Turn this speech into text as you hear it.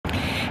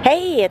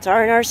Hey, it's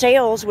R&R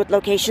Sales with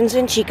locations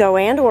in Chico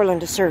and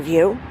Orland to serve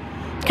you.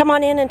 Come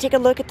on in and take a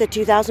look at the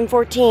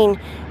 2014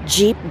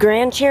 Jeep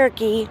Grand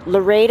Cherokee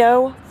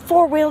Laredo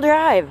 4-wheel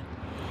drive.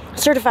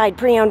 Certified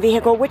pre-owned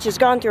vehicle which has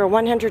gone through a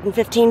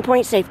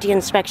 115-point safety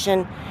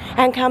inspection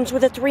and comes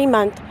with a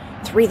 3-month,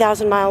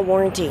 3,000-mile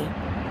warranty.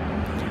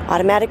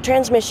 Automatic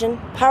transmission,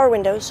 power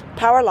windows,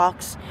 power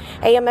locks,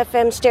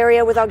 AmFm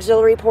Stereo with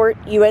auxiliary port,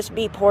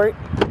 USB port,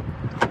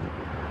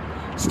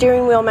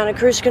 steering wheel mounted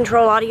cruise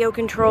control, audio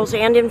controls,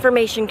 and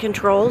information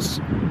controls.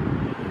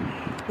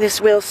 This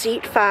wheel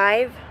seat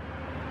 5.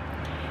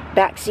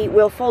 Back seat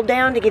will fold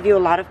down to give you a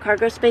lot of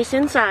cargo space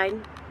inside.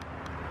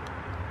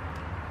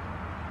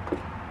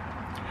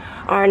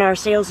 R&R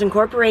Sales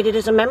Incorporated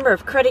is a member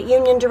of Credit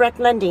Union Direct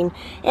Lending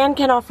and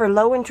can offer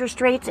low interest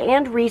rates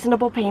and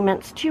reasonable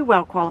payments to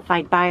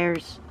well-qualified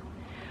buyers.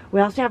 We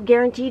also have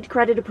guaranteed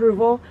credit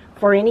approval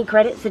for any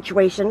credit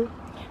situation.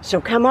 So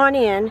come on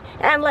in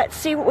and let's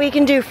see what we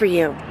can do for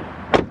you.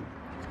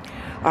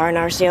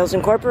 R&R Sales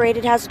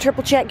Incorporated has a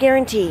triple check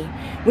guarantee.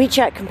 We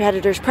check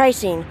competitors'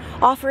 pricing,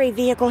 offer a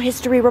vehicle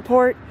history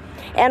report,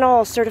 and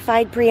all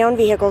certified pre-owned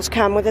vehicles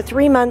come with a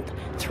 3-month,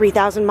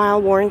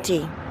 3,000-mile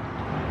warranty.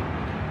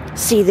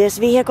 See this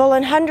vehicle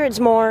and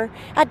hundreds more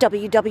at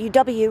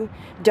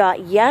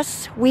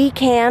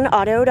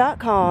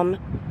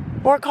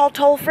www.yeswecanauto.com or call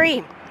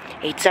toll-free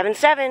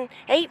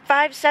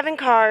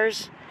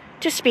 877-857-CARS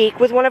to speak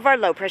with one of our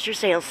low-pressure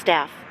sales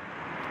staff.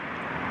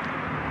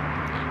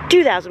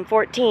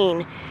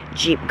 2014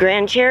 Jeep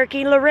Grand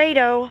Cherokee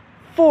Laredo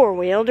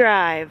 4-wheel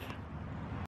drive.